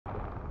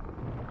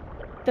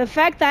The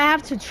fact that I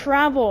have to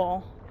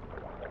travel.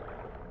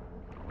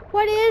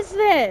 What is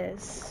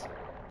this?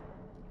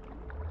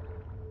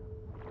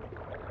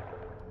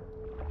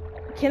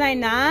 Can I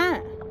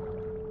not?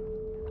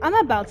 I'm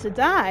about to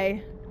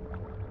die.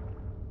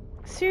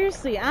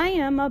 Seriously, I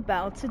am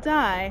about to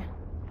die.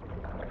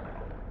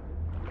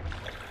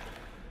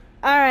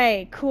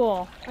 Alright,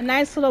 cool. A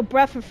nice little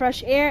breath of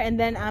fresh air, and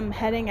then I'm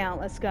heading out.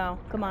 Let's go.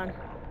 Come on.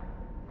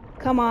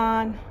 Come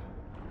on.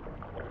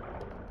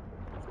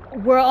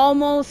 We're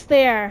almost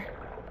there.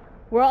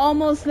 We're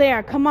almost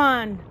there. Come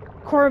on.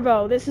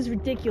 Corvo, this is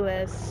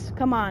ridiculous.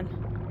 Come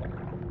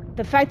on.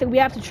 The fact that we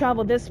have to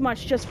travel this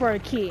much just for a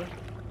key.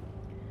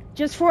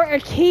 Just for a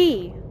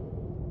key.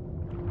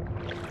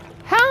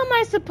 How am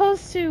I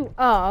supposed to...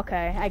 Oh,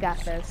 okay. I got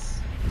this.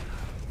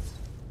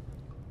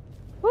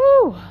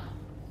 Woo!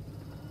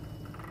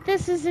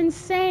 This is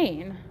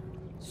insane.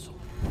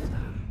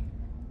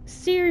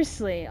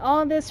 Seriously,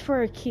 all this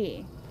for a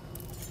key.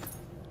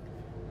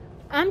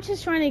 I'm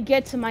just trying to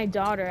get to my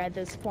daughter at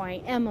this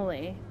point,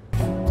 Emily.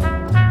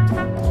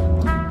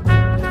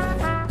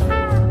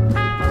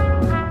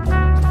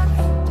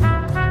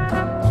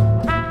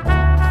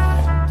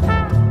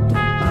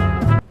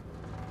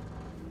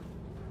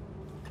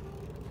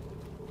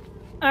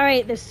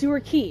 Alright, the sewer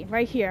key,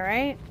 right here,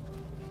 right?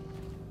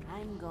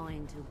 I'm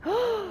going to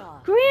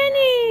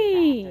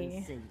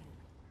Granny!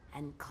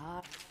 And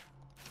carve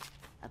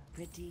a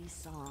pretty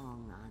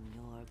song on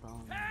your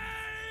bones.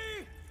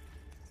 Hey!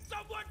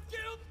 Someone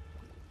killed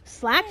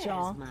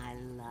Slackjaw? There's my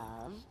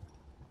love.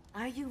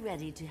 Are you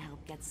ready to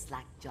help get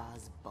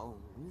Slackjaw's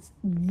bones?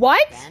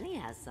 What? Granny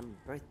has some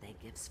birthday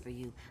gifts for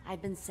you.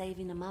 I've been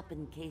saving them up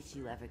in case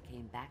you ever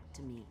came back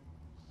to me.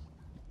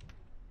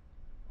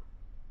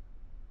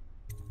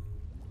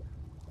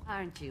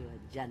 Aren't you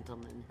a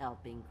gentleman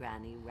helping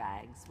Granny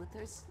Rags with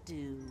her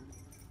stew?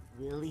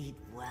 We'll eat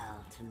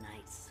well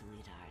tonight,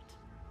 sweetheart.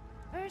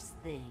 First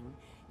thing,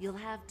 you'll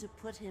have to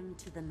put him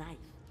to the knife.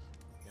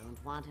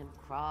 Don't want him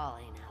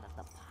crawling out of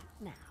the pot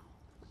now.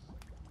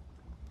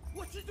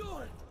 What you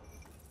doing?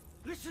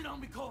 Listen on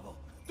me, Corvo.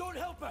 Don't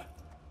help her.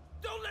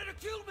 Don't let her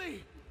kill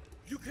me.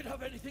 You can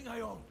have anything I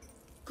own.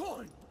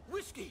 Corn,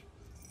 whiskey.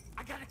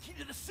 I got a key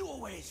to the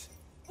sewerways.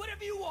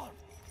 Whatever you want.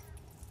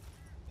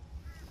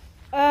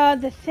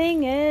 The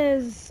thing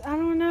is, I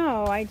don't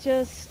know,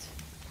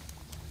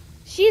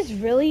 she's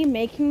really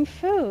making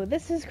food.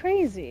 This is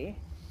crazy.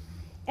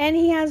 And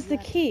he has the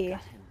key.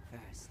 Got him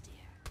first,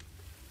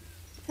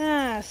 dear.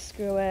 Ah,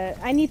 screw it.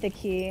 I need the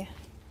key.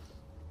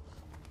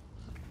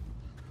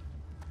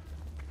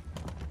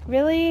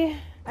 Really?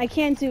 I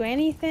can't do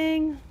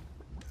anything?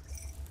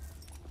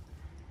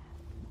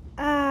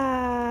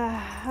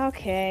 Ah,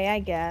 okay, I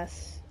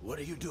guess. What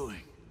are you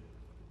doing?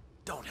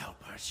 Don't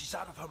help her. She's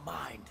out of her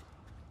mind.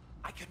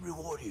 I can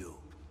reward you.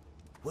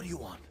 What do you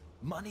want?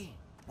 Money?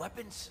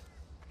 Weapons?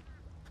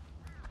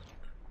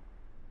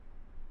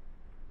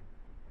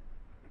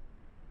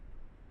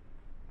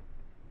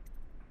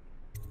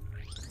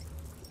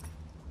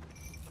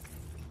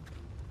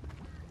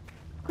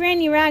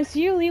 Granny Rags,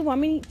 do you really want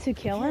me to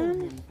kill Kill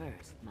him? him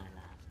first, my love.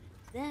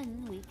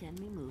 Then we can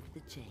remove the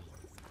chains.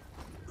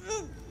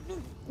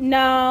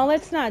 No,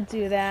 let's not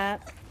do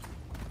that.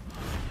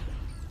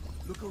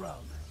 Look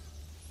around.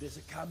 There's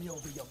a cameo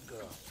of a young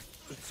girl.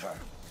 It's her.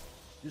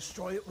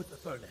 Destroy it with the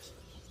furnace.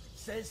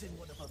 Says in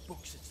one of her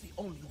books it's the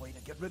only way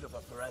to get rid of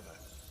her forever.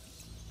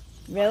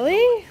 Really? I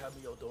know her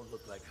cameo don't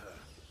look like her,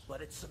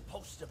 but it's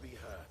supposed to be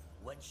her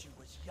when she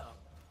was young.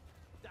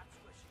 That's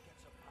where she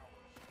gets her powers.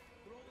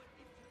 Throw it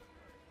into the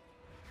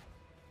furnace.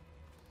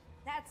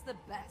 That's the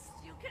best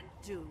you can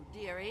do,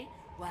 dearie.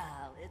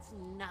 Well, it's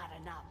not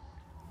enough.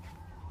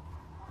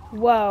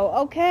 Whoa,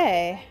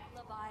 okay.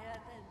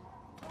 Leviathan,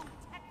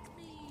 protect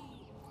me.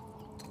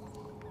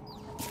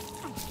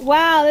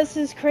 Wow, this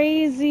is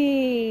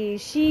crazy.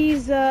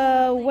 She's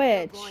a Think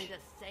witch. You're going to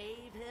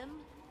save him?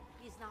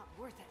 He's not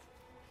worth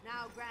it.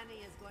 Now Granny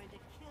is going to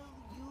kill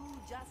you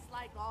just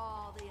like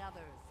all the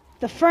others.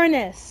 The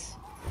furnace.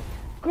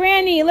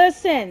 Granny,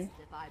 listen.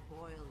 If I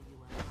boil you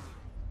alive,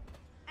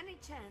 any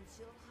chance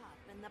you'll hop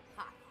in the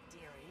pot,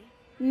 dearie?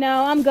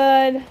 No, I'm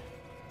good.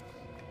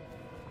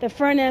 The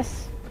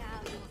furnace. Now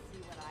you'll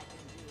see what I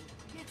can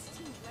do. It's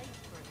too late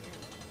for him,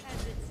 and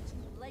it's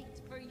too late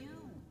for you.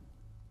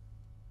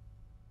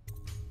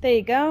 There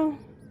you go.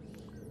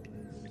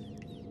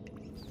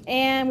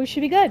 And we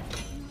should be good.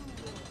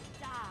 You will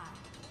die,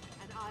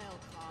 and I'll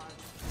carve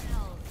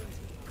hell into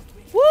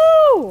your wrist.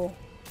 Woo!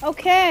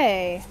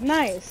 Okay,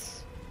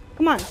 nice.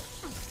 Come on.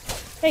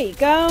 There you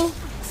go.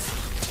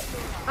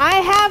 I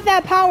have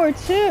that power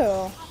too.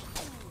 Now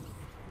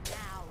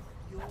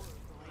you're going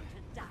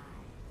to die.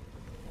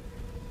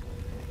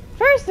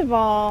 First of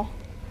all,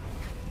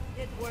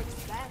 It works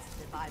best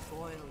if I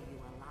boil you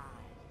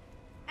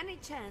alive. Any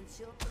chance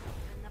you'll cook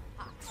in the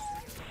pot?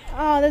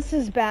 oh, this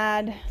is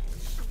bad.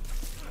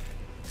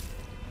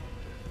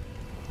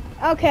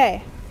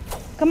 Okay.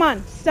 Come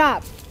on,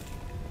 stop.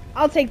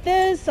 I'll take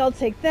this, I'll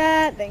take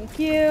that, thank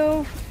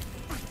you.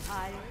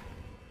 Tired?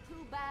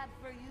 Too bad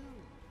for you.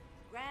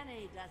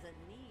 Granny doesn't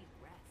need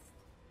rest.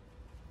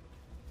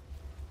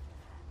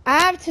 I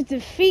have to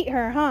defeat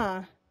her,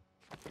 huh?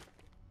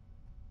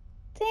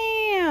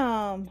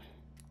 Damn.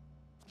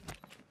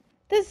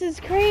 This is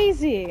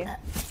crazy.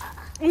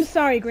 I'm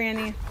sorry,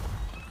 Granny.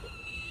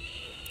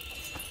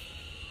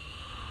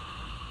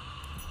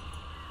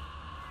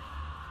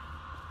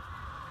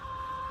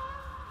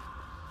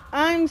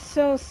 I'm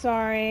so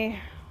sorry.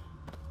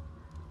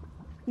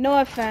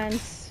 No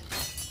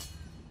offense.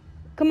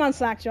 Come on,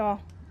 Slackjaw.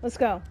 Let's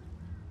go.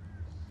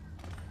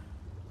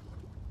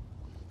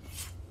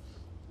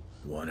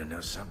 Wanna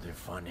know something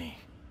funny?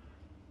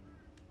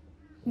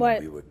 What?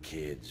 When we were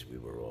kids, we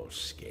were all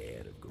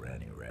scared of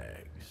Granny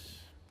Rags.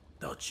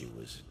 Thought she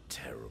was a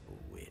terrible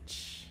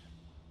witch.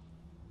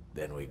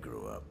 Then we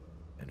grew up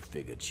and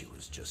figured she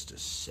was just a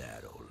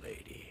sad old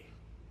lady.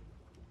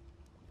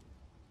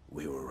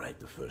 We were right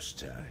the first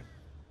time.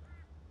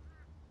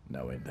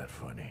 Now ain't that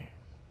funny?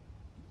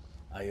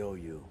 I owe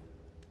you.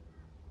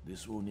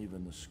 This won't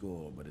even the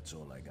score, but it's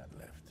all I got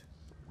left.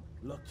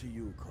 Luck to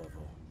you,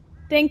 Corvo.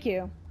 Thank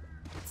you.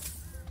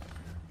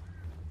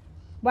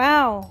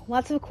 Wow,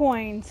 lots of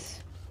coins.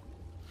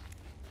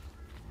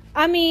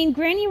 I mean,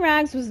 Granny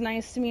Rags was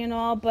nice to me and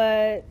all,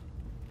 but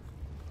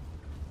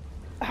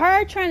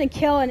her trying to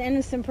kill an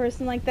innocent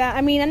person like that.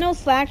 I mean, I know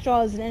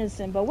Slackjaw is an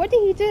innocent, but what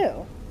did he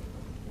do?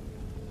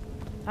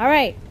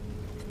 Alright.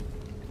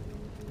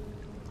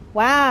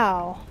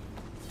 Wow.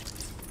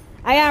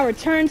 I gotta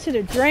return to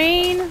the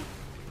drain.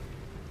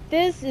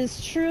 This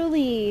is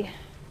truly...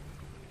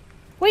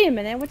 Wait a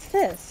minute, what's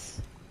this?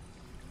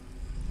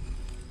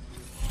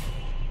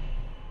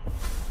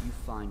 You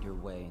find your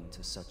way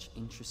into such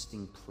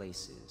interesting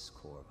places,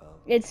 Corvo.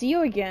 It's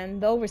you again,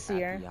 the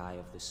Overseer. At the eye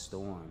of the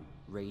storm,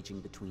 raging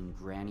between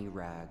Granny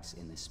Rags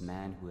and this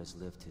man who has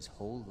lived his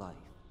whole life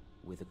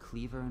with a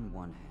cleaver in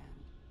one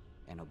hand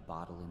and a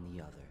bottle in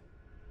the other.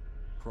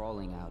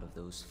 Crawling out of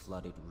those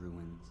flooded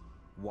ruins,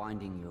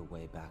 winding your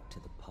way back to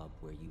the pub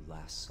where you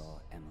last saw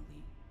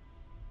Emily.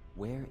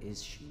 Where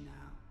is she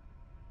now?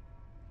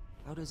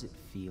 How does it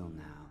feel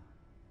now,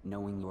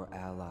 knowing your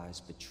allies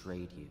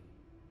betrayed you?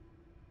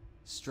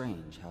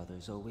 Strange how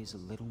there's always a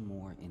little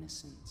more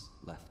innocence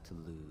left to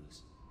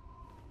lose.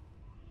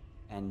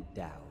 And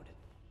Dowd,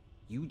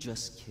 you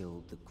just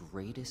killed the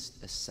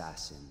greatest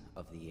assassin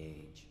of the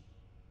age.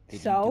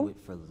 Did you do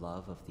it for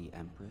love of the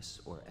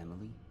Empress or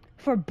Emily?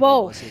 For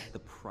both. Or was it the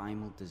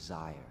primal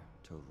desire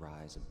to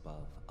rise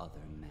above other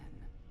men?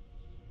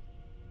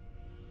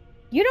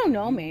 You don't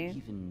know me. Do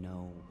you even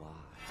know why?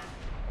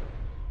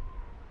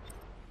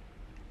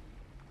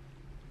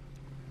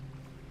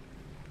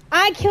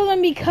 I killed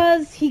him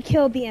because he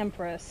killed the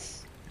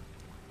Empress.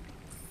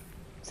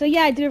 So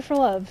yeah, I did it for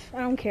love. I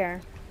don't care.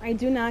 I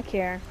do not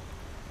care.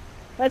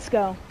 Let's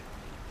go.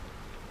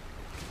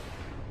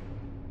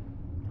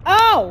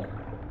 Oh!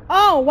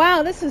 Oh,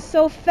 wow, this is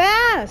so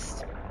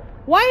fast!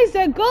 Why is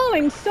that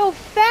going so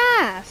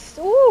fast?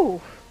 Ooh!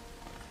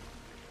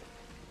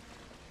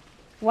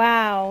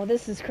 Wow,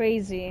 this is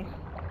crazy.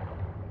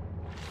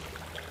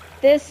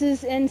 This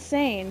is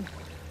insane.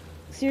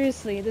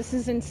 Seriously, this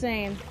is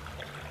insane.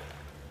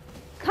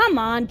 Come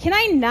on, can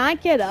I not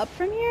get up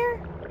from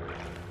here?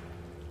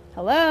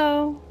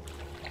 Hello?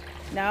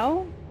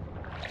 No?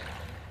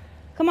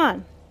 Come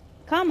on.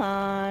 Come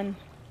on.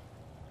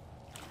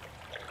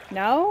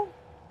 No?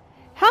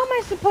 How am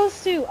I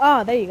supposed to...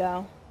 Oh, there you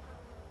go.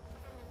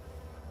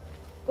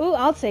 Ooh,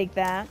 I'll take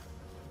that.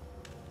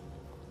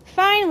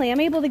 Finally, I'm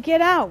able to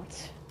get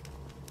out.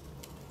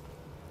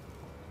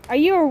 Are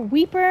you a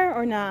weeper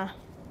or nah?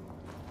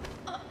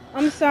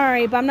 I'm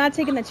sorry, but I'm not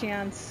taking the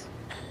chance.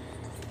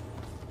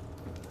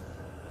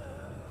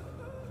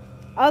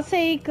 I'll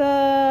take,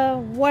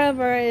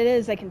 whatever it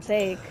is I can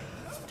take.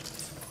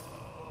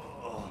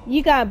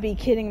 You gotta be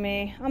kidding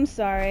me. I'm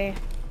sorry.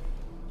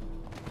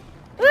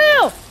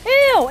 Ew!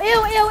 Ew!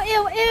 Ew! Ew!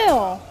 Ew!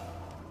 Ew!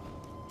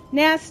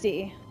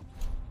 Nasty.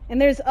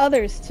 And there's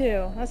others,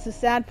 too. That's the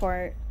sad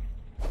part.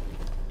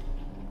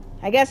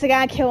 I guess I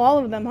gotta kill all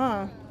of them,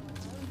 huh?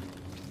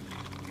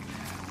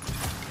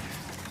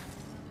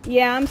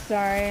 Yeah, I'm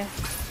sorry.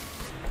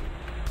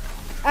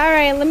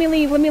 Alright, let me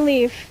leave, let me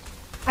leave.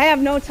 I have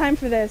no time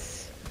for this.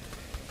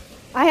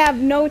 I have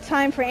no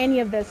time for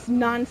any of this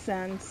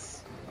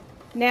nonsense.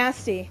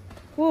 Nasty.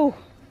 Woo.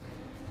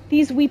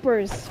 These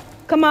weepers.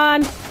 Come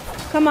on.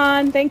 Come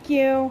on, thank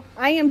you.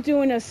 I am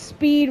doing a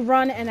speed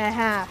run and a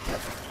half.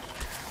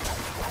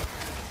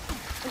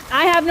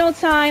 I have no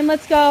time,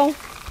 let's go.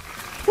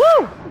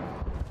 Woo!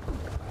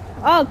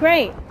 Oh,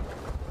 great.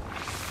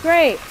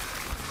 Great.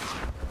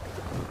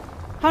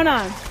 Hold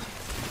on.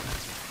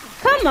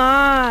 Come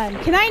on!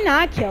 Can I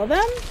not kill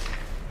them?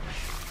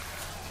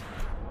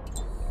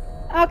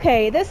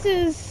 Okay, this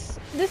is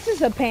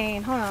a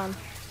pain. Hold on.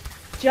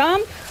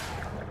 Jump?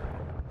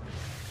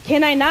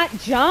 Can I not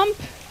jump?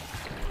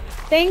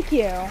 Thank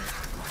you.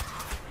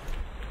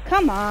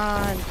 Come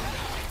on.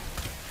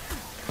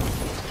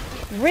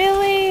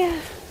 Really?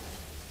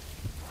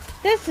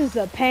 This is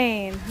a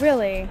pain.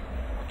 Really.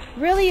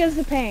 Really is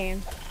a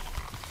pain.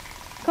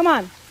 Come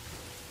on.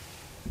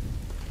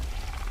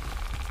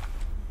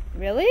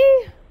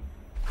 Really?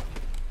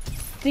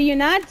 Do you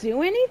not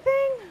do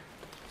anything?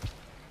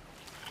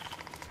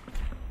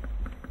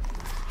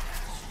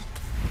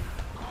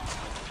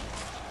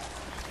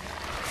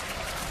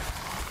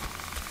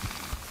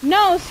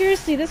 No,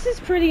 seriously, this is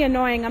pretty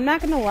annoying. I'm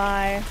not gonna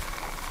lie.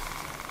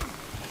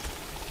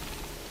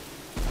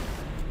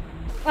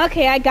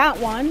 Okay, I got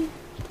one.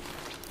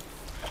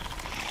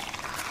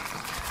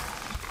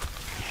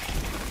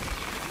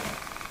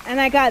 And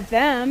I got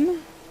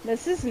them.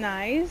 This is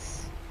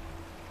nice.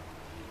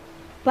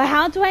 But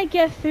how do I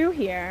get through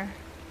here?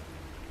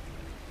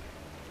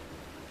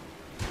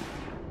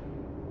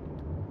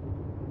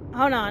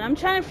 Hold on, I'm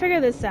trying to figure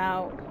this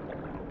out.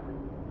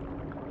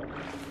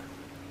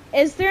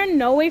 Is there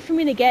no way for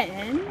me to get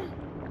in?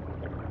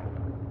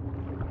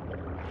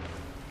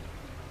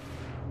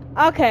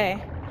 Okay.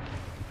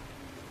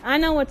 I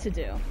know what to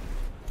do.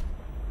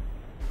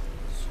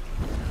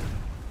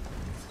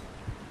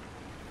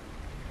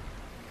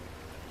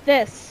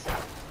 This.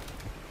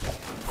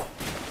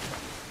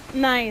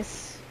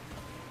 Nice.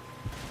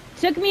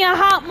 Took me a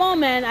hot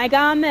moment, I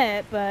gotta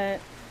admit, but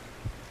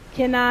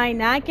can I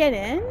not get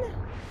in?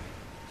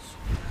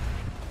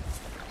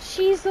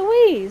 Jeez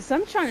Louise,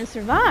 I'm trying to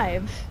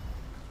survive.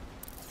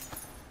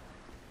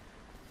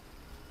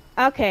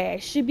 Okay,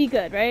 should be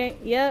good, right?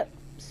 Yep.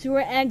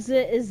 Sewer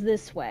exit is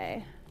this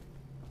way.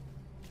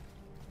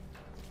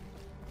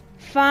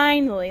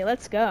 Finally,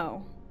 let's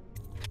go.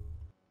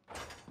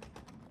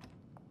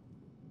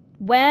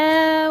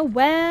 Wow,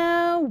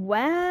 wow,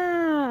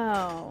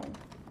 wow.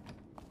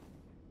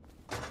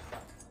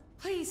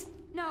 Please,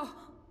 no.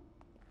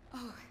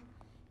 Oh,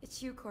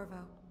 it's you,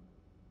 Corvo.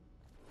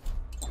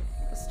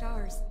 The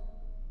stars.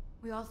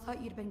 We all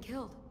thought you'd been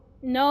killed.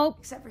 Nope.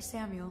 Except for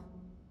Samuel.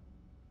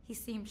 He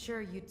seemed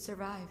sure you'd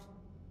survived.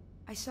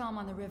 I saw him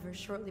on the river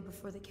shortly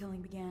before the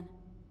killing began.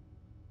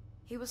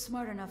 He was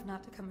smart enough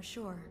not to come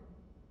ashore.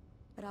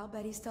 But I'll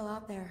bet he's still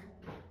out there.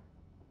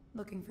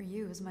 Looking for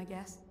you, is my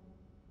guess.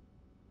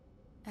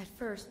 At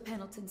first,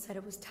 Pendleton said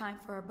it was time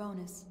for our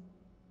bonus.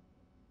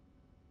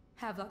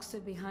 Havelock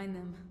stood behind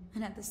them,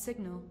 and at the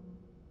signal,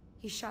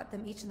 he shot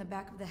them each in the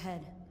back of the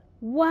head.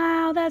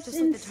 Wow, that's just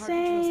like the target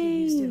drills he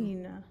used to.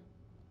 insane.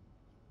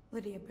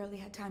 Lydia barely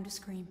had time to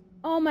scream.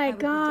 Oh my I would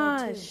be dead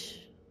gosh. too.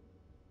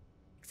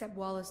 Except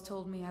Wallace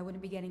told me I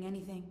wouldn't be getting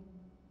anything.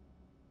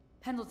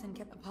 Pendleton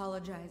kept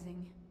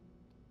apologizing,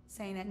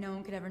 saying that no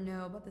one could ever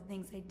know about the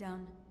things they'd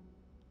done.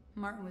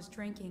 Martin was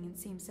drinking and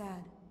seemed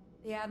sad.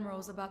 The Admiral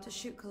was about to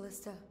shoot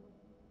Callista.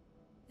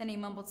 Then he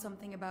mumbled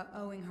something about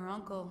owing her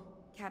uncle,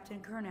 Captain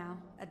Kurnow,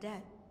 a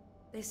debt.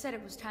 They said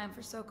it was time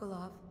for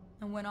Sokolov,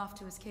 and went off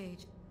to his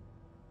cage.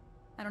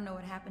 I don't know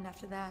what happened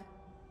after that.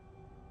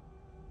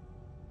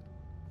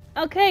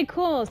 Okay,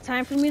 cool. It's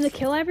time for me to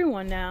kill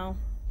everyone now.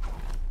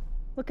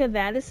 Look at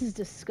that. This is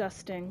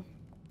disgusting.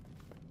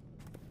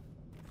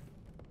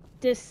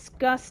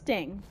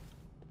 Disgusting.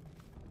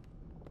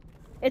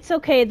 It's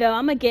okay, though.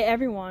 I'm gonna get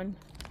everyone.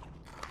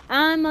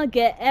 I'm gonna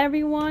get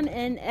everyone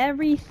and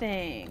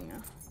everything.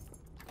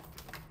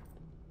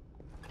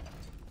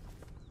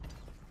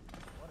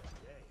 What a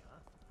day, huh?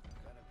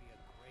 Gonna be a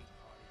great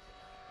party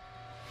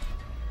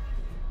tonight.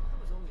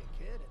 I was only a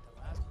kid at the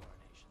last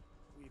coronation.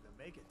 We even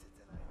make it to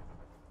tonight.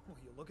 Will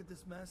you look at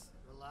this mess?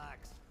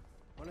 Relax.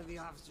 One of the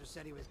officers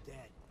said he was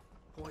dead.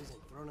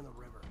 Poisoned, thrown in the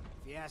river.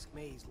 If you ask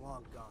me, he's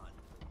long gone.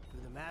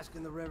 Threw the mask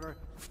in the river,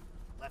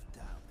 left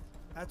out.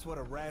 That's what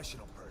a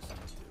rational person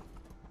would do.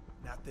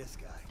 Not this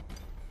guy.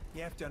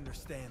 You have to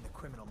understand the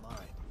criminal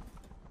mind.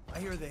 I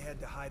hear they had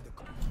to hide the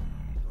girl from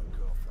him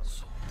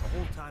the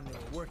whole time they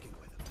were working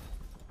with him.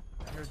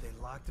 I heard they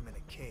locked him in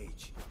a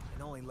cage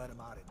and only let him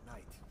out at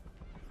night.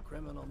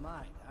 Criminal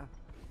mind, huh?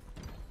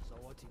 So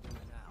what's he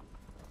doing now?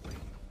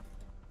 Waiting.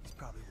 He's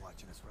probably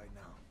watching us right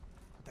now.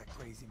 With that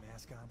crazy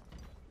mask on.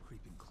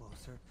 Creeping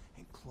closer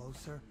and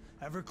closer,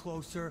 ever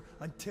closer,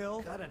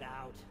 until... Cut it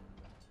out.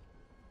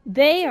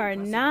 They are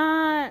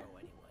not...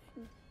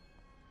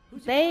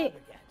 Who's They... he up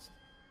against?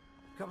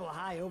 A couple of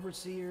high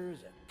overseers,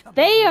 a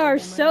couple They of are noblemen?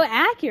 so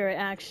accurate,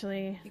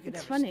 actually. You could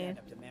It's never funny. stand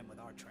up to men with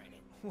our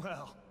training.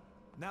 Well,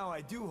 now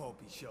I do hope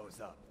he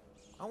shows up.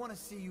 I want to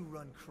see you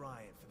run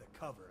crying for the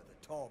cover of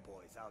the tall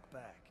boys out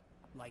back.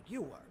 Like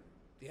you were,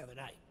 the other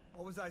night.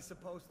 What was I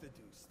supposed to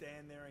do,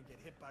 stand there and get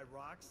hit by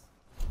rocks?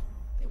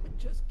 They were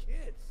just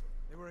kids.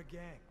 They were a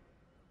gang.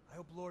 I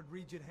hope Lord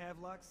Regent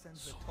Havelock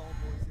sends the tall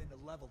boys in to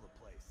level the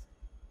place.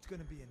 It's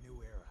gonna be a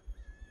new era.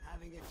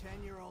 Having a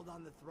 10-year-old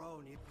on the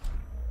throne, you...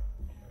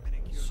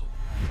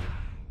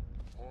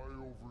 High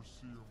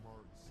Overseer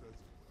Martin says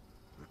it.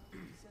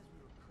 He says we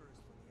were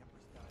cursed when the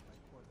Empress died by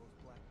Corvo's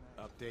black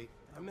magic. Update.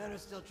 Our men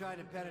are still trying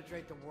to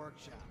penetrate the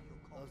workshop.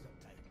 Close them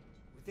tight.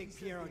 We think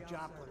Piero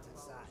Joplin's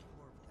inside.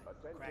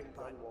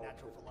 Crackpot,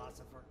 natural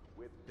philosopher.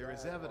 There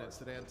is evidence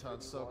that Anton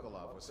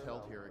Sokolov was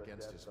held here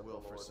against his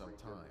will for some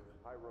time.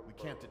 We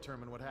can't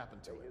determine what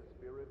happened to him.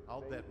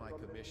 I'll bet my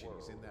commission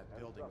he's in that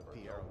building with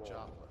Piero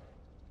Joplin.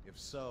 If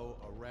so,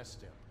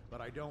 arrest him.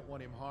 But I don't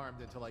want him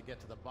harmed until I get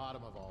to the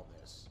bottom of all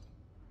this.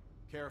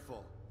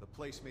 Careful. The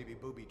place may be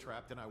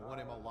booby-trapped and I want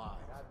him alive.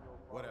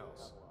 What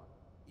else?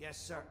 Yes,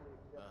 sir.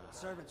 The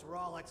servants were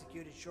all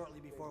executed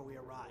shortly before we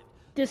arrived.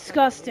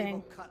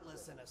 Disgusting.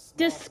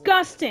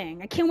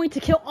 Disgusting. I can't wait to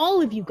kill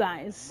all of you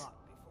guys.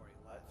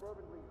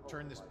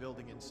 Turn this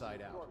building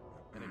inside out.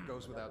 And it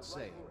goes without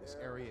saying, this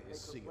area is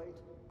sealed.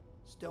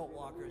 Stilt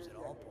walkers at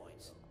all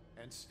points.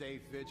 And stay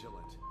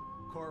vigilant.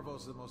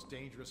 Corvo's the most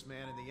dangerous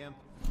man in the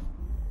Empire.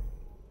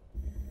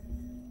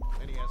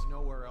 And he has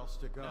nowhere else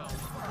to go.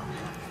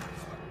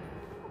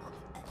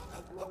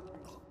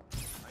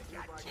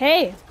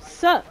 Hey,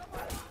 sup?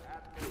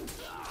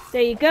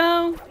 There you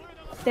go.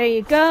 There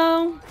you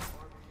go.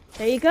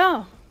 There you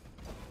go.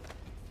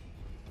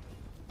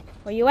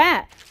 Where you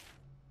at?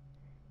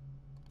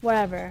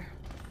 Whatever.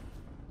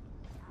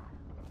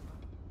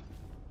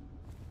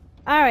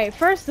 Alright,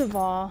 first of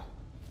all,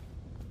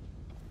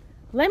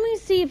 let me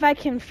see if I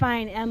can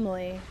find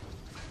Emily.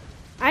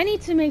 I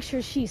need to make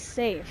sure she's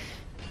safe.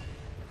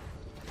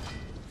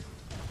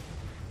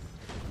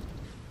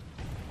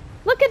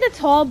 Look at the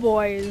tall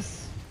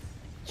boys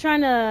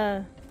trying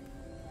to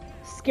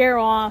scare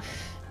off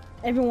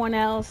everyone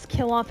else,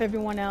 kill off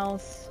everyone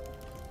else.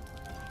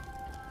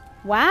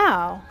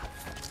 Wow.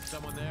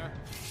 Someone there?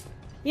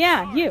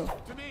 Yeah, you.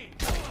 To me.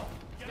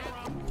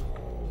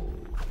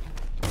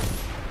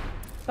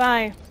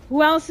 Bye.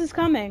 Who else is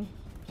coming?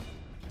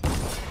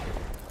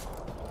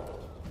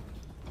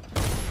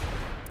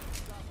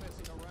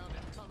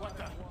 What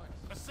the?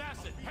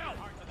 Assassin, help!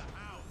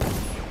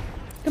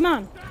 Come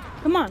on.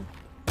 Come on.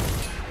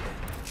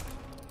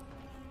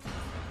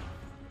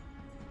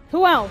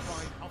 Who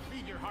else? I'll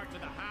feed your heart to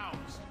the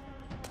hounds.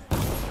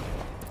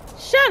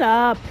 Shut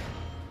up.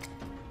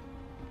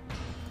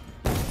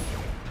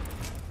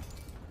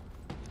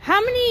 How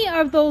many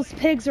of those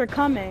pigs are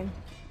coming?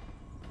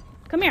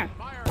 Come here.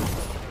 Fire!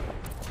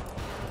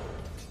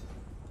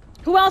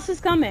 Who else is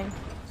coming?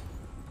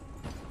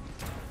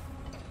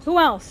 Who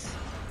else?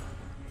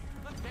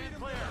 Stand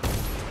clear!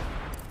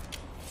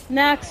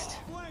 Next.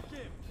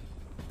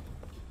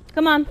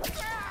 Come on.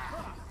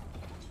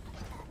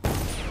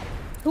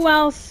 Who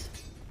else?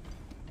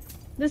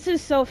 This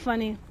is so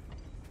funny.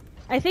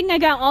 I think I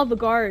got all the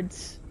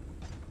guards.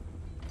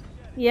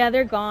 Yeah,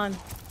 they're gone.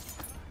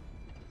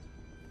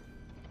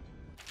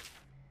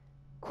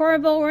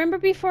 Corvo, remember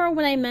before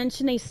when I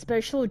mentioned a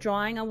special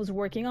drawing I was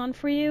working on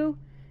for you?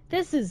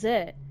 This is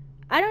it.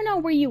 I don't know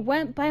where you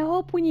went, but I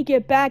hope when you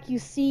get back you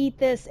see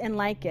this and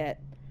like it.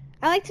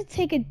 I like to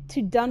take it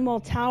to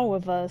Dunwell Tower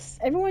with us.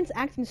 Everyone's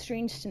acting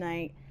strange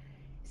tonight.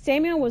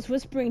 Samuel was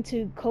whispering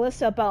to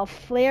Callista about a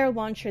flare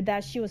launcher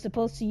that she was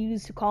supposed to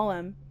use to call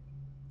him.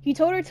 He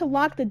told her to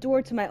lock the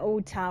door to my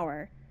old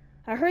tower.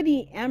 I heard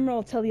the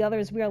Admiral tell the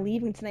others we are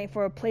leaving tonight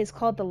for a place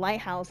called the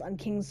Lighthouse on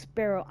King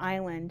Sparrow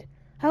Island.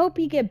 I hope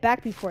you get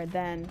back before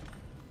then.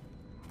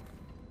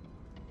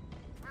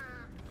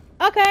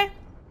 Okay.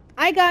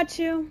 I got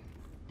you.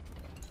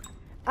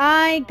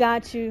 I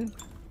got you.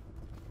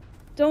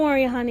 Don't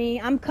worry,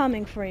 honey. I'm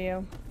coming for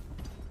you.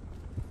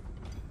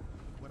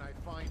 When I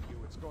find you,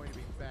 it's going to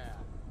be bad.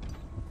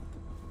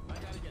 I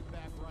gotta get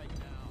back right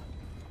now.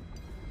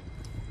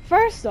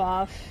 First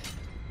off...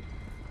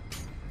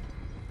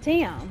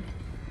 Damn.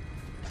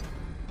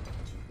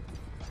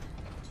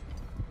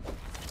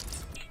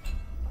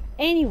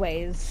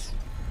 Anyways.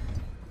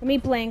 Let me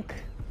blink.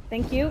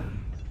 Thank you.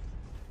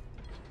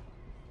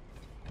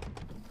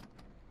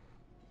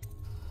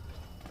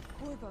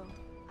 Corvo,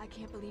 I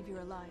can't believe you're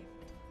alive.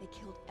 They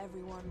killed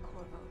everyone,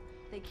 Corvo.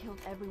 They killed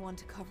everyone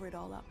to cover it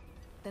all up.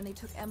 Then they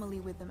took Emily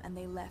with them and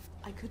they left.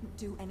 I couldn't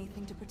do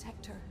anything to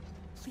protect her.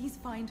 Please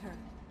find her.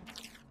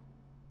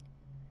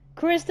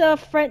 Krista,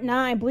 fret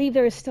not. I believe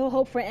there is still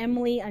hope for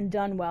Emily and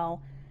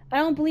Dunwell. I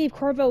don't believe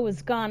Corvo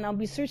was gone. I'll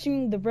be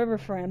searching the river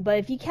for him, but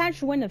if you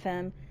catch wind of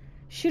him,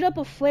 shoot up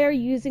a flare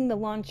using the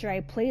launcher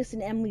I placed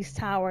in Emily's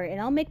tower, and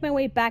I'll make my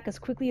way back as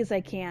quickly as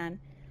I can.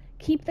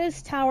 Keep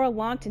this tower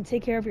locked and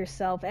take care of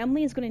yourself.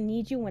 Emily is going to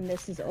need you when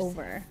this is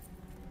over.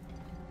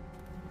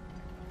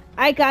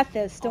 I got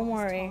this, don't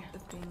worry. Talk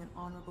of being an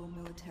honorable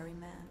military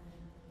man,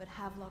 but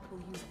Havelock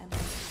will use Emily to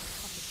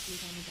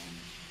puppet any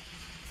damage.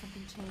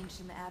 Something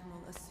changed in the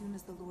Admiral as soon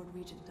as the Lord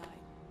Regent died.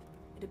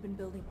 It had been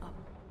building up.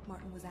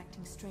 Martin was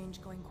acting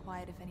strange, going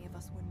quiet if any of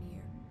us were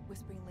near,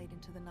 whispering late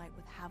into the night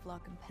with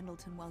Havelock and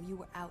Pendleton while you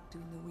were out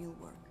doing the real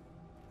work.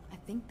 I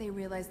think they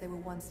realized they were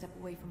one step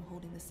away from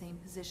holding the same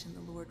position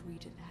the Lord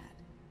Regent had,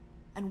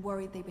 and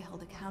worried they'd be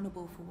held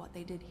accountable for what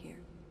they did here,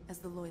 as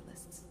the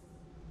Loyalists.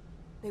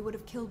 They would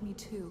have killed me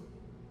too,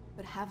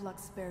 but Havelock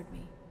spared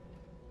me.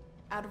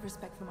 Out of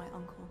respect for my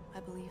uncle,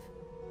 I believe.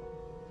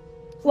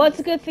 Well, it's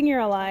a good thing you're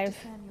alive.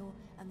 Samuel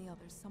and the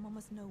others, someone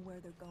must know where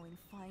they're going.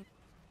 Find.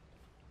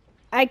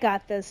 I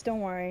got this,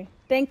 don't worry.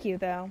 Thank you,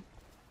 though.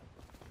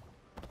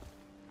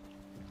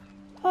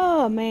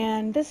 Oh,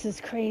 man, this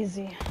is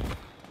crazy.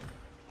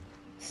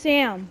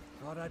 Sam.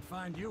 Thought I'd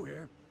find you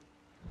here.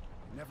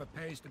 Never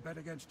pays to bet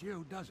against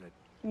you, does it?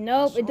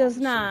 Nope, it does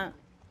not.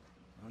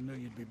 I knew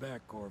you'd be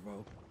back,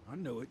 Corvo. I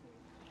knew it.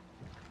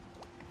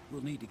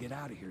 We'll need to get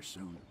out of here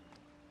soon.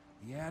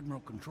 The Admiral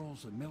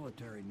controls the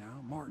military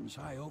now, Martin's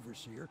High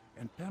Overseer,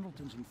 and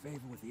Pendleton's in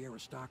favor with the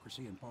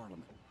aristocracy and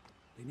Parliament.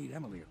 They need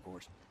Emily, of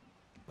course.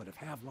 But if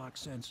Havelock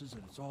senses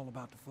that it's all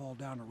about to fall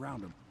down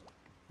around him,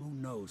 who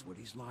knows what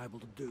he's liable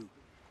to do?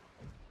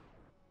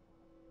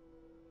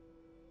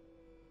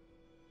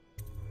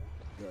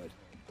 Good.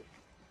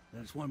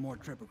 Then it's one more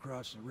trip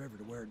across the river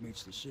to where it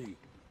meets the sea.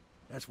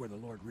 That's where the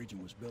Lord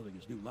Regent was building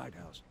his new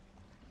lighthouse.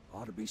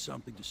 Ought to be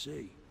something to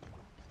see.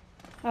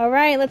 All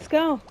right, let's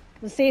go.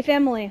 Let's save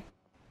Emily.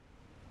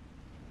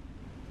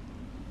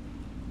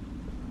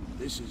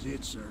 This is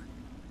it, sir.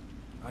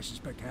 I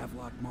suspect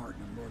Havelock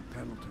Martin and Lord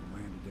Pendleton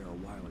landed there a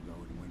while ago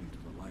and went into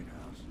the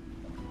lighthouse.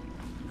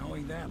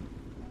 Knowing them,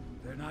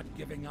 they're not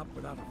giving up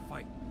without a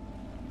fight.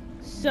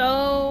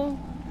 So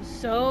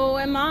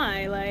am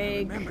I, I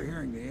like... remember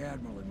hearing the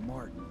Admiral and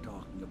Martin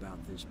talking about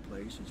this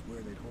place as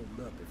where they'd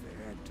hold up if they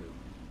had to.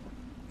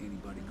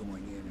 Anybody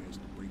going in has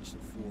to breach the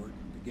fort,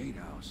 the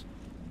gatehouse.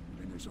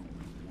 And there's only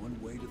one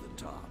way to the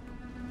top.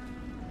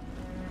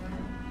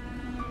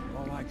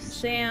 All I can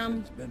say is that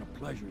it's been a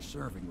pleasure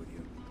serving with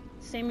you.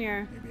 Same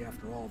here. Maybe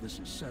after all this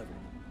is settled,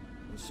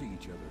 we'll see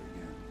each other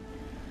again.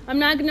 I'm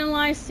not gonna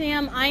lie,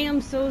 Sam. I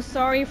am so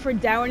sorry for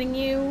doubting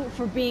you,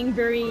 for being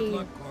very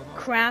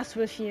crass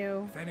with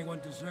you. If anyone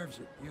deserves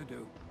it, you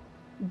do.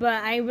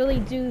 But I really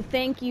do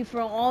thank you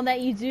for all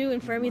that you do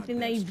and for everything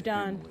that you've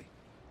done. Emily.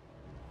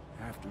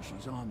 After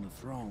she's on the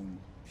throne,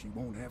 she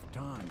won't have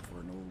time for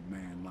an old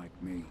man like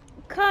me.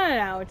 Cut it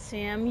out,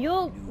 Sam.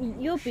 You'll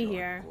be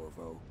here.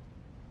 Corvo.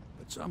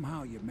 But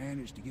somehow you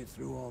managed to get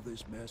through all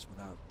this mess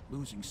without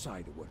losing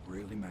sight of what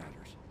really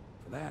matters.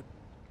 For that,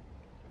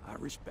 I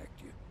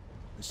respect you.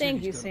 The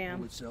Thank you, city's gonna Sam.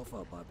 pull itself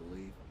up, I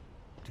believe.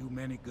 Too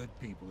many good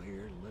people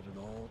here to let it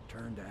all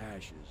turn to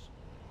ashes.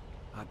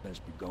 I'd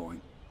best be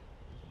going.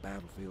 The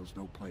battlefield's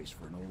no place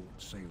for an old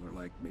sailor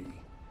like me.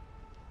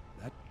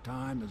 That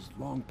time is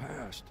long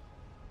past.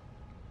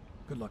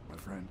 Good luck, my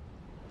friend.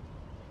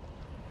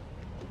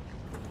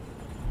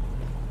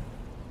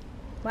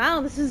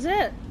 Wow, this is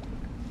it.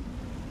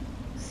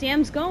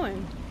 Sam's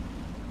going.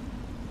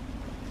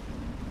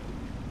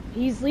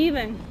 He's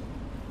leaving.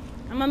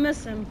 I'm gonna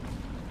miss him.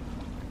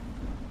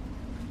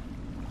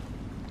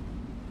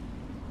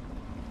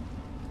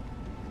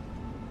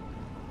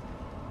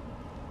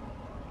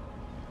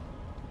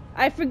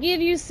 I forgive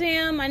you,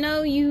 Sam. I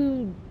know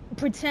you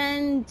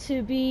pretend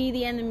to be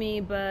the enemy,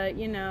 but,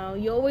 you know,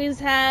 you always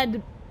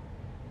had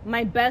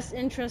my best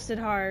interest at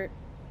heart.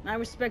 I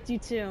respect you,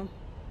 too.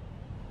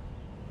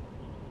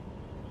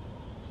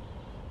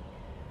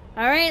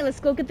 Alright, let's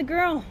go get the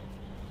girl.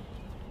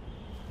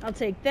 I'll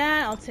take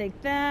that, I'll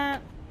take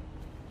that.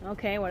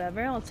 Okay,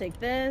 whatever, I'll take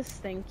this.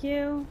 Thank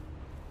you.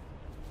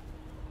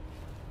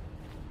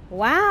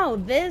 Wow,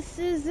 this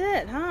is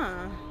it,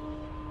 huh?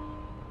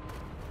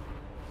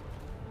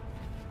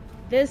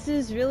 This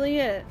is really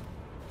it.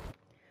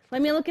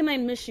 Let me look at my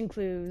mission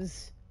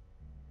clues.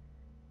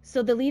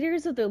 So the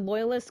leaders of the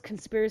Loyalist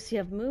conspiracy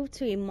have moved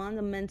to a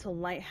monumental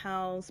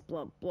lighthouse,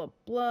 blah, blah,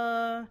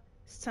 blah.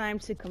 It's time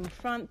to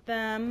confront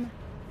them.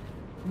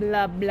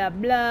 Blah, blah,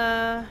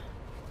 blah.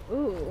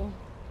 Ooh.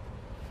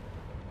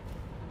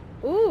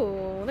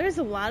 Ooh, there's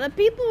a lot of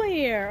people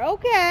here.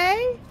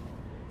 Okay.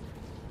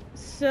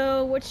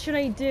 So what should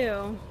I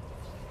do?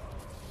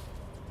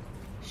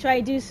 Should I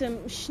do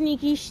some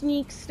sneaky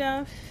sneak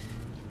stuff?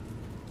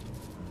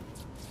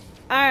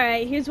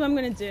 Alright, here's what I'm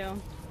gonna do.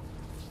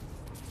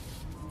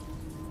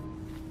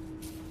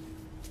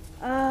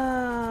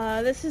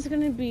 This is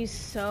gonna be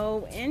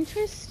so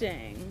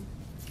interesting.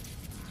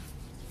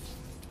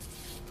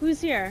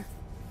 Who's here?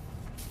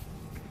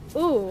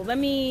 Ooh, let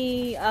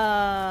me,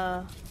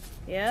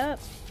 yep.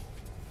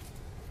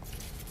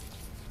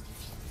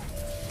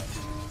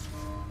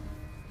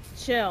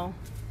 Chill.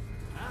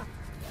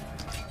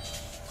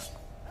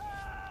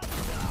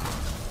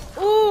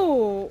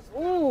 Ooh,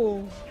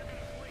 ooh.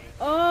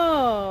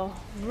 Oh,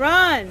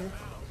 run!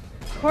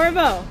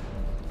 Corvo!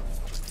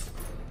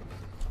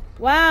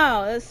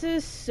 Wow, this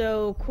is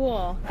so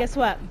cool. Guess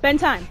what?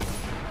 Bedtime!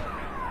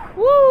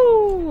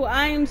 Woo!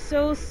 I am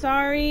so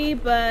sorry,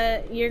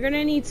 but you're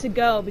gonna need to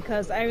go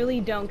because I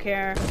really don't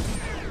care.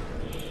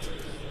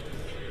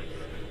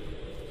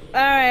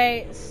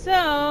 Alright,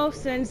 so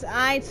since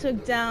I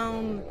took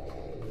down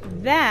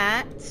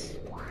that...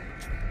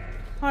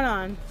 Hold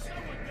on.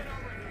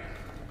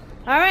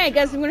 Alright,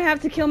 guys, I'm gonna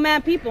have to kill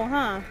mad people,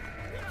 huh?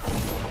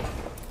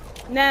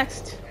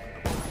 Next.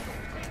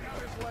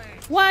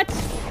 What?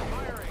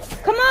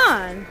 Come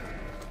on!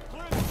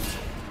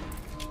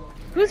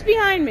 Who's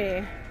behind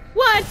me?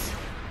 What?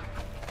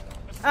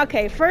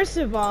 Okay, first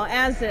of all,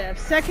 as if.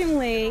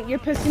 Secondly, you're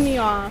pissing me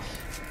off.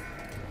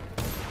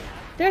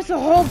 There's a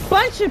whole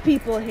bunch of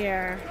people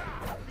here.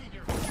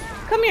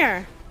 Come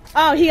here.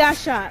 Oh, he got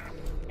shot.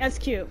 That's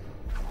cute.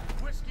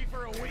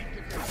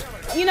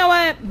 You know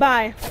what?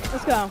 Bye.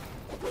 Let's go.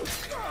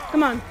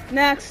 Come on.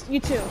 Next. You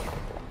too.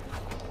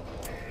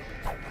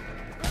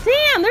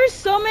 Damn, there's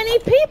so many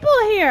people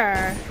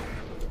here.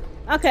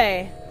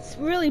 Okay. It's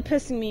really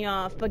pissing me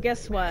off, but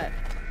guess what?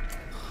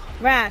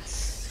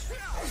 Rats.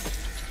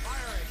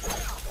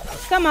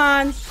 Come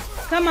on.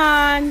 Come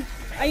on.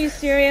 Are you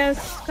serious?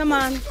 Come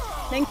on.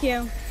 Thank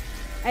you.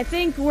 I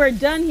think we're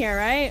done here,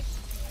 right?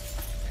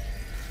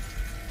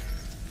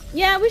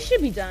 Yeah, we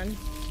should be done.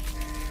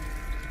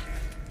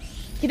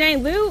 Can I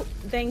loot?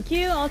 Thank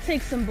you. I'll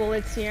take some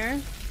bullets here.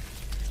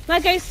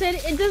 Like I said,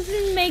 it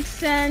doesn't make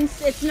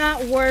sense. It's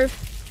not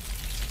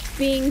worth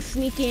being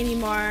sneaky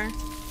anymore.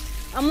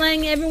 I'm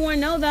letting everyone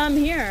know that I'm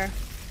here.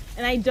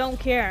 And I don't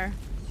care.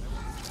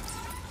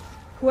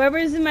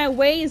 Whoever's in my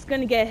way is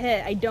gonna get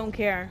hit. I don't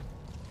care.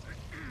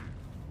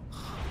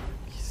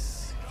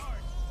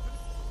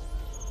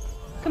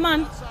 Come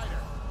on.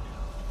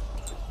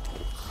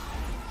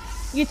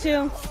 You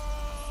too.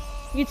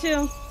 You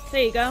too.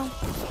 There you go.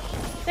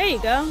 There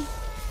you go.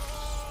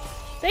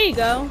 There you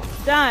go.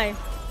 Die.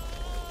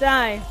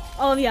 Die.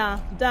 All of ya.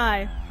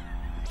 Die.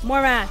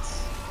 More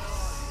rats.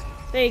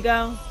 There you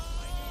go.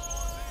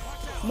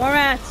 More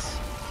rats.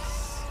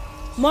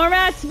 More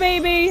rats,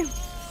 baby.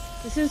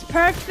 This is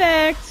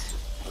perfect.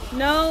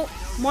 No.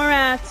 More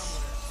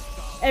rats.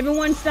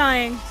 Everyone's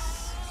dying.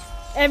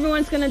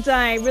 Everyone's gonna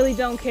die. I really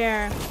don't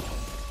care.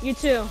 You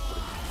too.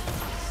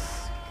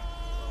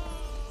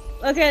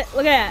 Look at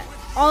that.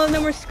 All of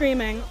them were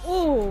screaming.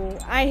 Ooh,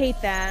 I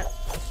hate that.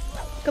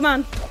 Come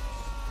on.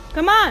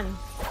 Come on.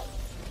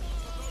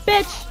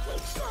 Bitch.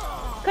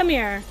 Come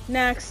here.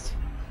 Next.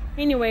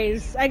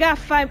 Anyways, I got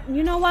 5.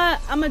 You know what?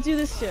 I'm gonna do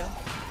this too.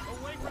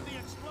 Away from the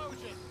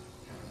explosion.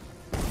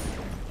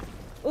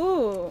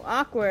 Ooh,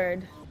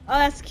 awkward. Oh,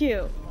 that's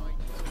cute.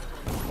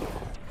 Oh,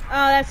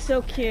 that's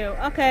so cute.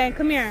 Okay,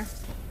 come here.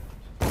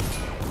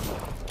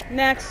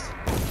 Next.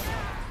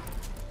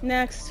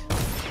 Next.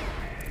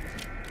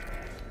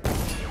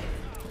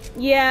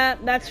 Yeah,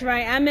 that's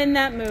right. I'm in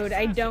that mood.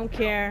 I don't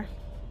care.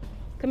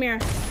 Come here.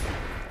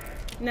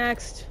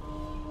 Next.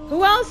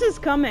 Who else is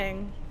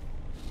coming?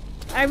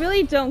 I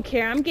really don't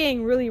care. I'm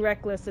getting really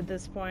reckless at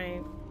this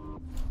point.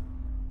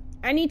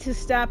 I need to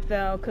stop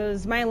though,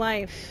 because my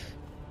life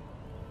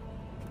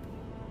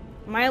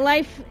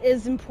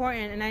is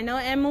important, and I know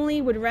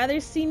Emily would rather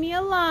see me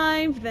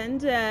alive than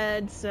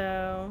dead,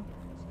 so...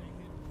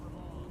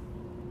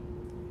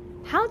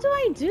 How do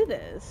I do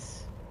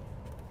this?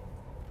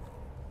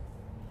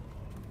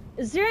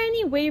 Is there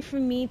any way for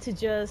me to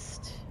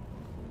just...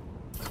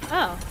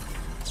 Oh.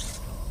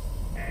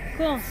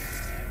 Cool.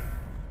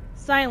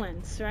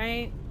 Silence,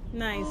 right?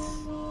 Nice.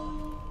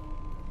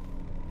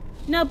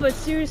 No, but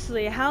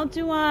seriously, how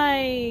do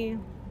I...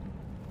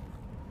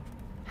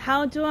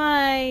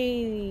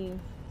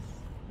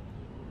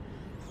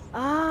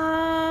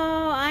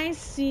 Oh, I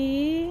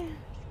see.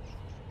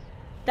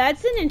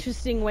 That's an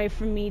interesting way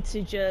for me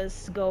to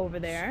just go over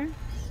there.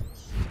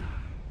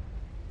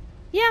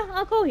 Yeah,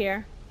 I'll go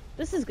here.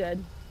 This is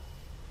good.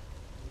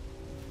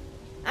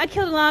 I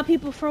killed a lot of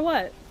people for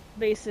what?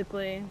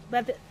 Basically. But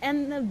at the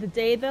end of the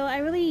day, though, I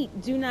really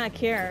do not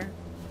care.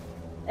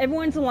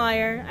 Everyone's a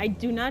liar. I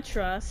do not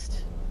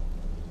trust.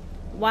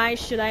 Why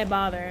should I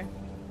bother?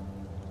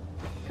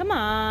 Come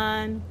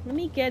on. Let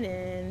me get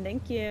in.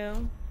 Thank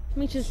you. Let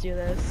me just do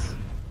this.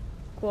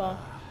 Cool.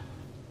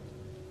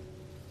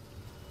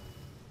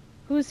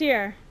 Who's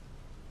here?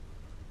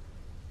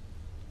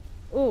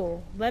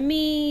 Ooh, let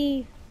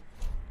me...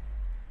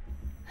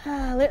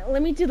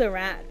 let me do the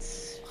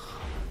rats.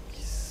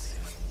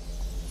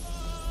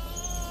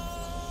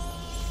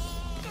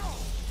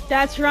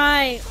 That's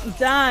right.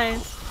 Die.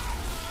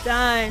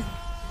 Die.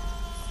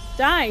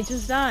 Die.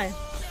 Just die.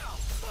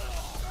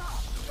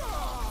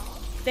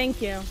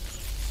 Thank you.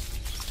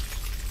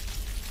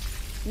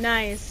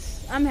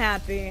 Nice. I'm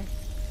happy.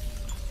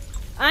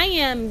 I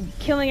am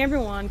killing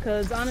everyone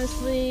because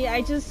honestly,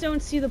 I just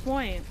don't see the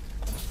point.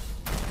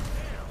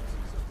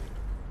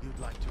 You'd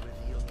like to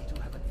reveal me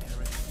to have an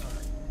errant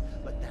son,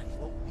 but that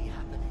won't be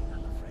happening,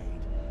 I'm afraid.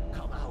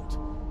 Come out.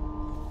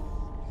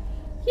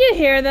 You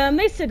hear them?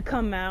 They said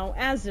come out.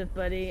 As if,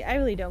 buddy. I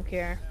really don't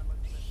care.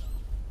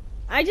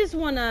 I just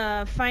want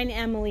to find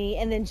Emily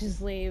and then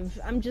just leave.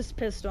 I'm just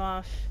pissed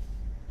off.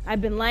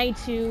 I've been lied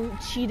to,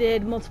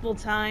 cheated multiple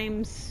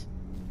times.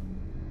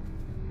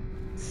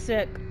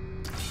 Sick.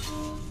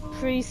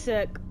 Pretty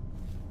sick.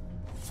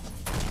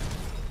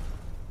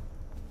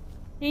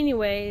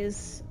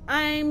 Anyways,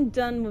 I'm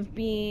done with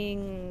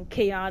being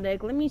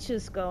chaotic. Let me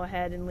just go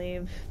ahead and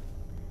leave.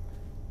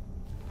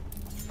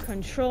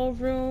 Control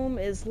room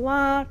is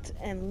locked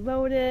and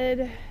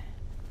loaded.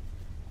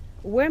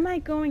 Where am I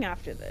going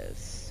after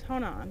this?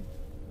 Hold on.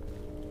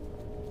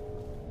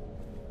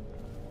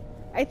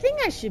 I think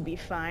I should be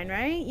fine,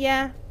 right?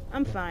 Yeah,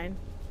 I'm fine.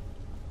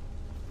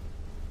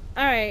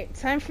 Alright,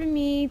 time for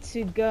me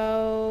to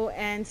go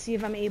and see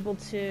if I'm able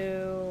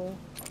to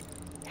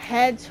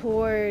head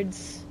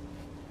towards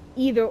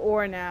either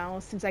or now,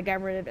 since I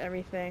got rid of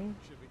everything.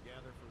 Should we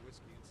gather for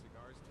whiskey and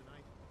cigars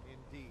tonight?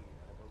 Indeed,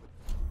 I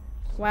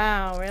believe.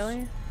 Wow,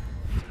 really?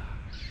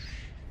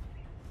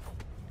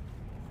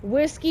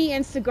 Whiskey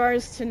and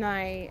cigars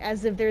tonight,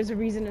 as if there's a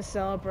reason to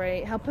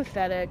celebrate. How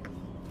pathetic.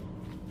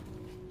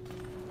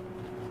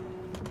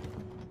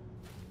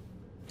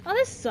 Oh,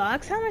 this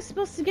sucks. How am I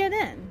supposed to get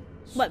in?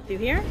 What, through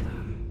here?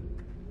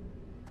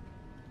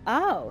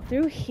 Oh,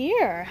 through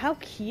here. How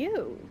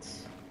cute.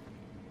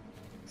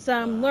 So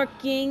I'm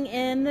lurking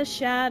in the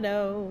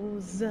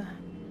shadows.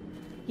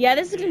 Yeah,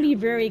 this is gonna be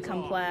very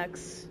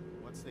complex.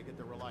 Once they get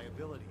the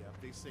reliability up,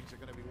 these things are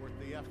gonna be worth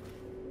the effort.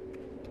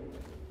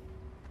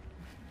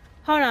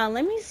 Hold on,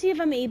 let me see if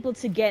I'm able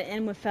to get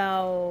in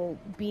without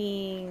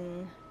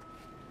being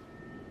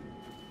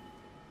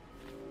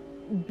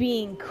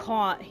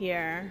caught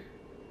here.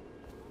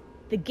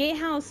 The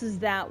gatehouse is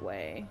that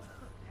way.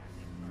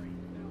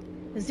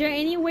 Is there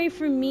any way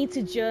for me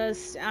to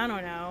just, I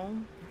don't know,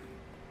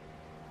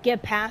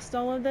 get past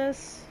all of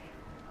this?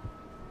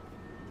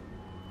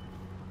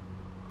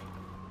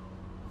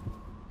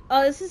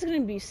 Oh, this is gonna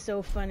be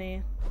so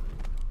funny.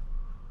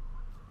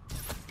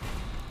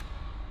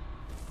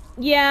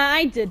 Yeah,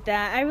 I did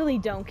that. I really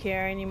don't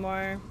care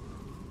anymore.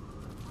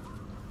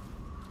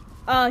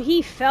 Oh,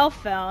 he fell.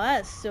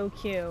 That's so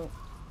cute.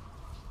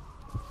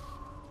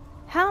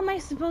 How am I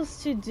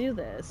supposed to do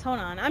this? Hold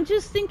on. I'm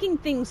just thinking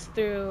things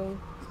through.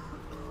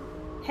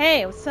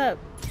 Hey, what's up?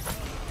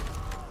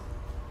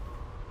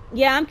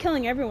 Yeah, I'm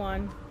killing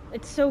everyone.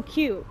 It's so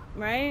cute,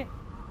 right?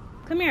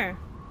 Come here.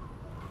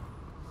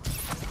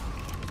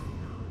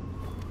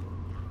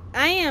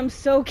 I am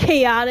so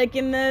chaotic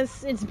in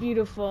this. It's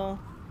beautiful.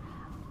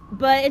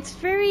 But it's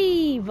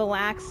very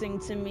relaxing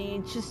to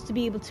me just to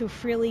be able to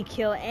freely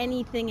kill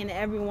anything and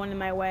everyone in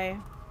my way.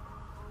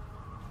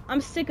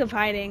 I'm sick of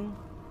hiding.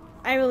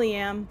 I really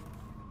am.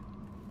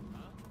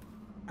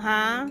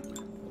 Huh?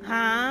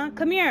 Huh?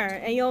 Come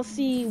here and you'll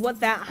see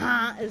what that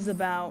huh is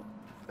about.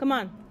 Come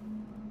on.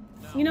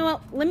 You know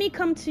what? Let me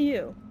come to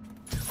you.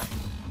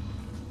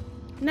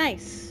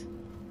 Nice.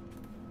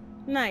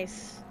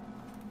 Nice.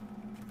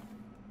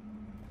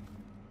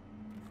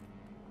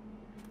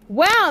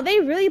 Wow, they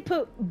really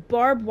put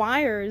barbed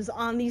wires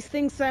on these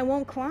things so I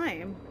won't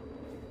climb.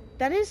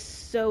 That is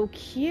so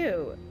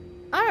cute.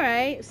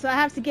 Alright, so I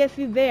have to get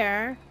through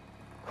there.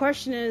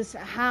 Question is,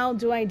 how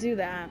do I do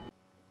that?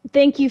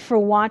 Thank you for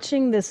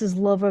watching. This is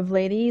Love of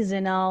Ladies,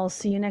 and I'll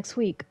see you next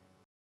week.